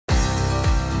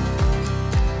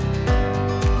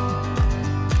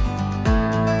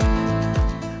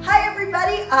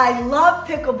I love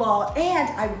pickleball, and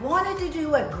I wanted to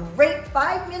do a great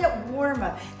 5-minute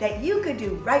warm-up that you could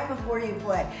do right before you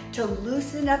play to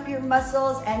loosen up your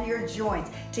muscles and your joints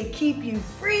to keep you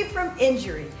free from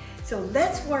injury. So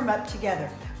let's warm up together.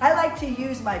 I like to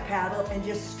use my paddle and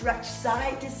just stretch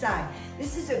side to side.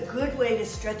 This is a good way to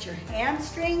stretch your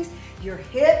hamstrings, your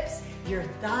hips, your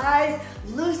thighs,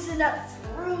 loosen up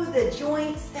through the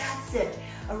joints. That's it.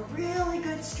 A really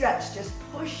good stretch. Just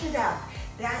push it out.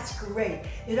 That's great.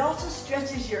 It also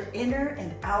stretches your inner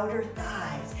and outer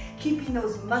thighs, keeping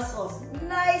those muscles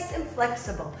nice and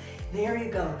flexible. There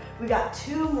you go. We got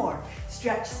 2 more.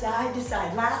 Stretch side to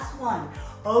side. Last one.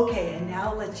 Okay, and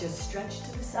now let's just stretch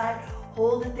to the side.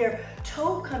 Hold it there.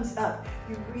 Toe comes up.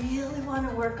 You really want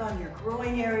to work on your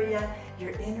groin area,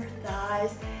 your inner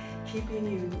thighs, keeping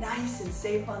you nice and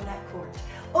safe on that court.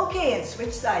 Okay, and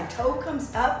switch side. Toe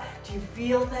comes up. Do you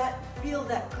feel that? Feel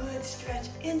that good stretch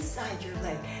inside your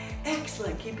leg.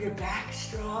 Excellent. Keep your back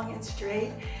strong and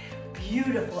straight.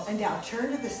 Beautiful. And now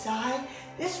turn to the side.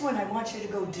 This one I want you to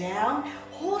go down.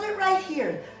 Hold it right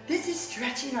here. This is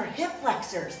stretching our hip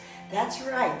flexors. That's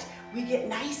right. We get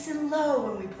nice and low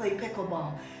when we play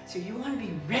pickleball. So you want to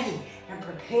be ready and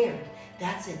prepared.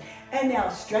 That's it. And now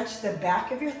stretch the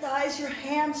back of your thighs, your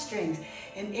hamstrings,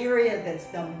 an area that's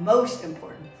the most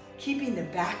important. Keeping the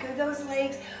back of those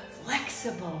legs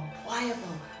flexible, pliable.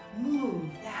 Move.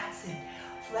 That's it.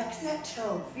 Flex that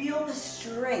toe. Feel the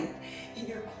strength in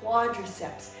your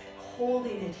quadriceps.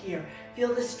 Holding it here.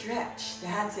 Feel the stretch.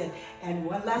 That's it. And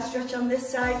one last stretch on this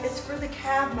side is for the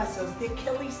calf muscles, the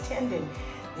Achilles tendon.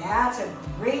 That's a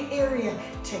great area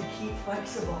to keep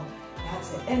flexible.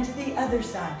 That's it. And to the other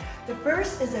side. The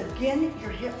first is again your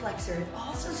hip flexor. It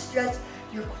also stretches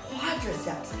your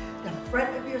quadriceps, the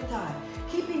front of your thigh.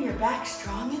 Keeping your back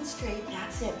strong and straight.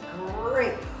 That's it.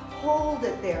 Great. Hold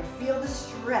it there. Feel the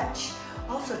stretch.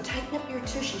 Also tighten up your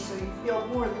tushy so you feel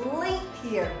more length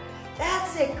here.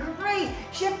 That's it, great.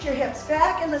 Shift your hips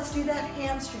back and let's do that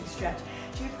hamstring stretch.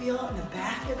 Do you feel it in the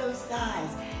back of those thighs?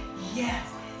 Yes,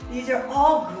 these are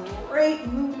all great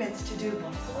movements to do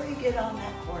before you get on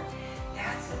that court.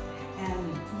 That's it. And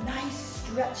a nice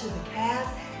stretch of the calves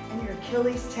and your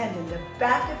Achilles tendon, the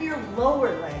back of your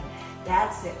lower leg.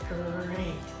 That's it,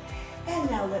 great. And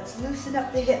now let's loosen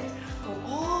up the hips. Go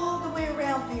all the way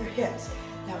around for your hips.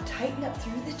 Now tighten up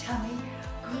through the tummy.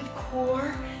 Good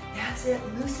core. That's it.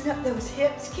 Loosen up those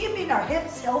hips, keeping our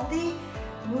hips healthy,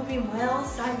 moving well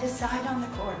side to side on the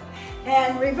court.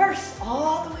 And reverse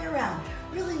all the way around.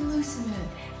 Really loosen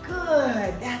it.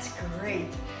 Good. That's great.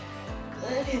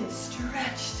 Good and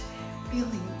stretched.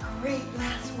 Feeling great.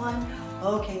 Last one.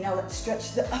 Okay, now let's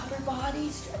stretch the upper body.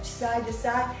 Stretch side to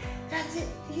side. That's it.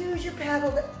 Use your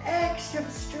paddle to extra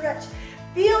stretch.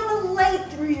 Feel the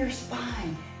length through your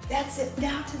spine. That's it.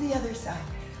 Now to the other side.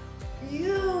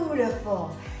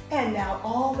 Beautiful. And now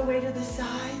all the way to the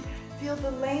side. Feel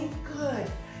the length.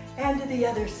 Good. And to the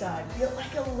other side. Feel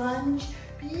like a lunge.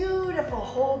 Beautiful.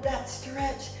 Hold that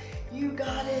stretch. You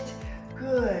got it.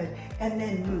 Good. And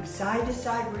then move side to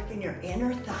side, working your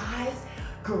inner thighs.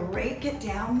 Great. Get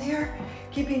down there.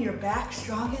 Keeping your back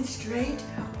strong and straight.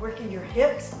 Working your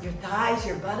hips, your thighs,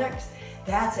 your buttocks.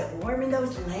 That's it. Warming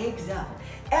those legs up.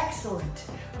 Excellent.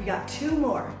 We got 2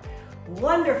 more.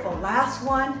 Wonderful. Last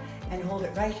one. And hold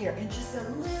it right here. And just a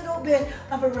little bit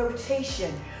of a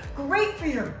rotation. Great for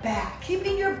your back.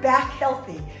 Keeping your back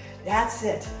healthy. That's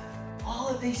it. All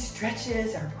of these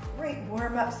stretches are great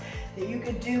warm-ups that you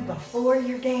could do before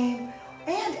your game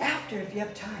and after if you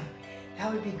have time.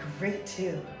 That would be great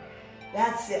too.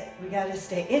 That's it. We got to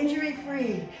stay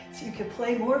injury-free so you can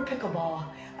play more pickleball.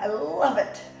 I love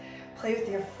it. Play with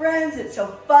your friends. It's so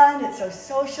fun. It's so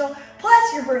social.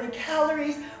 Plus you're burning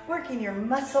calories, working your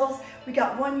muscles. We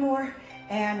got 1 more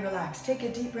and relax. Take a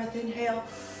deep breath. Inhale.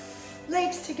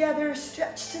 Legs together.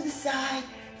 Stretch to the side.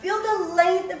 Feel the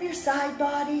length of your side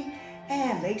body.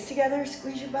 And legs together.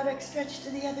 Squeeze your buttocks. Stretch to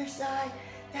the other side.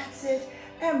 That's it.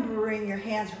 And bring your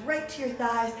hands right to your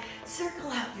thighs.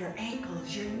 Circle out your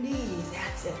ankles, your knees.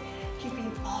 That's it.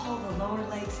 Keeping all the lower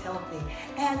legs healthy.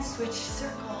 And switch,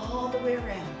 circle all the way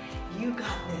around. You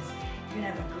got this. You're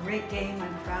gonna have a great game.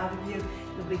 I'm proud of you.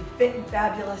 You'll be fit and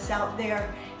fabulous out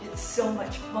there. It's so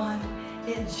much fun.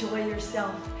 Enjoy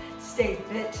yourself. Stay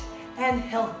fit and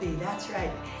healthy. That's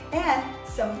right. And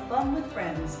some fun with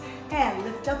friends. And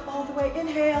lift up all the way.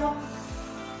 Inhale.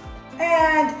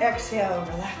 And exhale.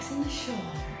 Relaxing the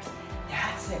shoulders.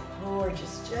 That's it.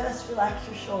 Gorgeous. Just relax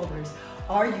your shoulders.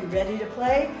 Are you ready to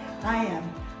play? I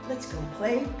am. Let's go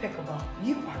play pickleball.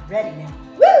 You are ready now.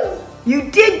 Woo!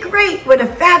 You did great. What a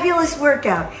fabulous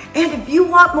workout. And if you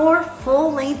want more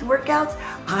full-length workouts,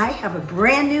 I have a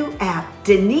brand new app,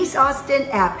 Denise Austin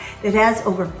app, that has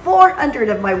over 400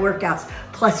 of my workouts,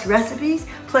 plus recipes,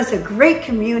 plus a great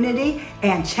community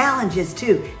and challenges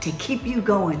too to keep you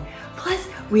going. Plus,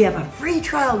 we have a free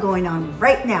trial going on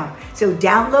right now. So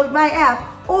download my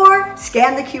app or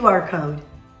scan the QR code.